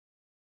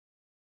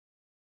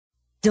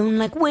Don't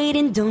like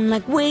waiting,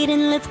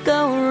 let's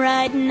go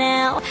right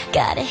now.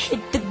 Gotta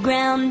hit the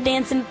ground,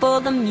 dancing for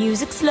the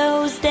music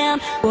slows down.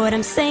 What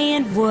I'm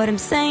saying,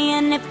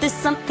 if there's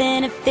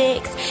something to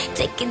fix,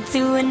 take it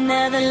to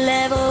another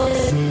level.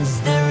 This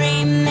is the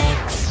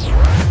remix.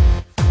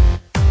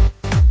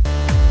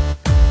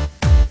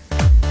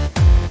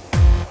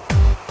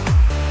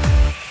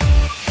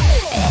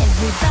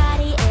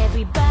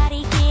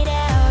 Everybody get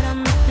out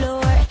on the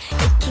floor.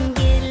 It can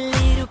get a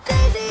little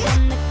crazy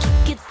when the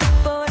kick hits the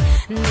floor.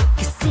 Make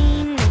a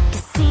scene,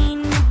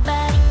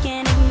 nobody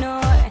can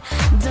ignore.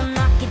 Don't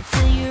knock it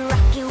till you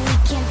rock it, we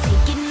can't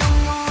take it no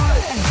more.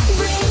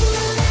 Bring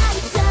the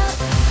lights up,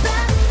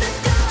 burn the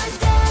doors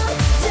down.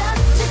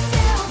 Dust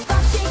yourself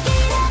off, shake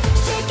it up,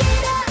 shake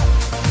it up.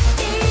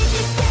 DJ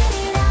set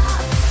it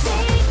off,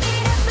 take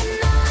it up a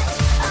notch.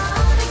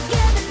 All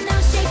together now,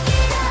 shake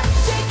it up,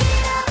 shake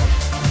it up.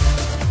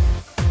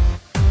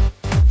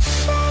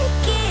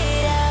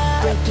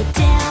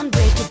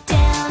 Break it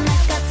down, I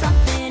got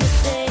something to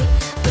say.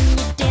 When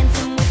you're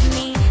dancing with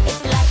me,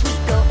 it's like we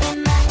go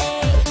MIA.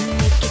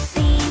 Make a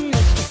scene,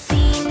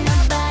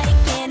 nobody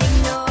can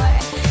ignore.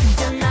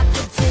 Don't knock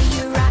it till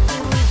you rock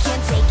it, we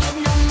can't take it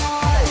no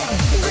more.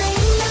 Bring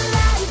the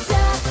lights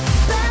up,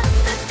 burn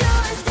the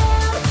doors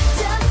down.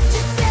 Dust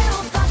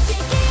yourself off,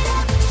 shake it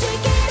up,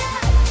 shake it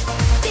up.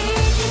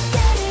 DJ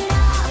set it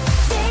off,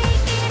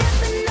 take it up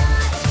a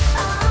notch.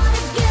 All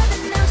together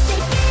now,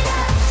 shake it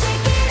up,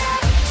 shake it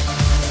up.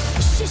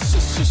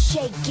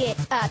 Shake it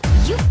up,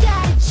 you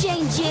gotta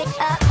change it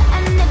up.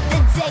 And if the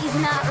day's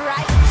not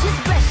right, just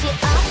brush it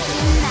off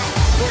tonight.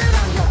 Put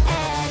on your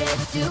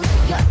attitude,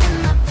 you're in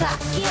my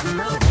pocket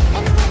mood.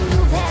 And when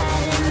you've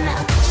had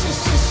enough,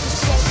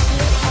 shake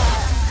it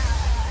up.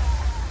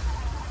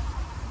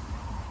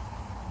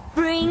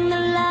 Bring the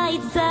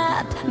lights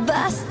up,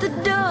 bust the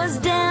doors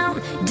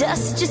down.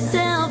 Dust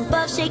yourself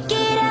off, shake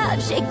it up,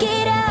 shake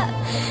it up.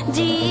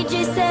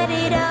 DJ set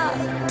it up,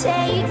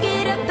 take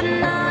it up a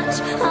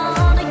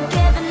notch.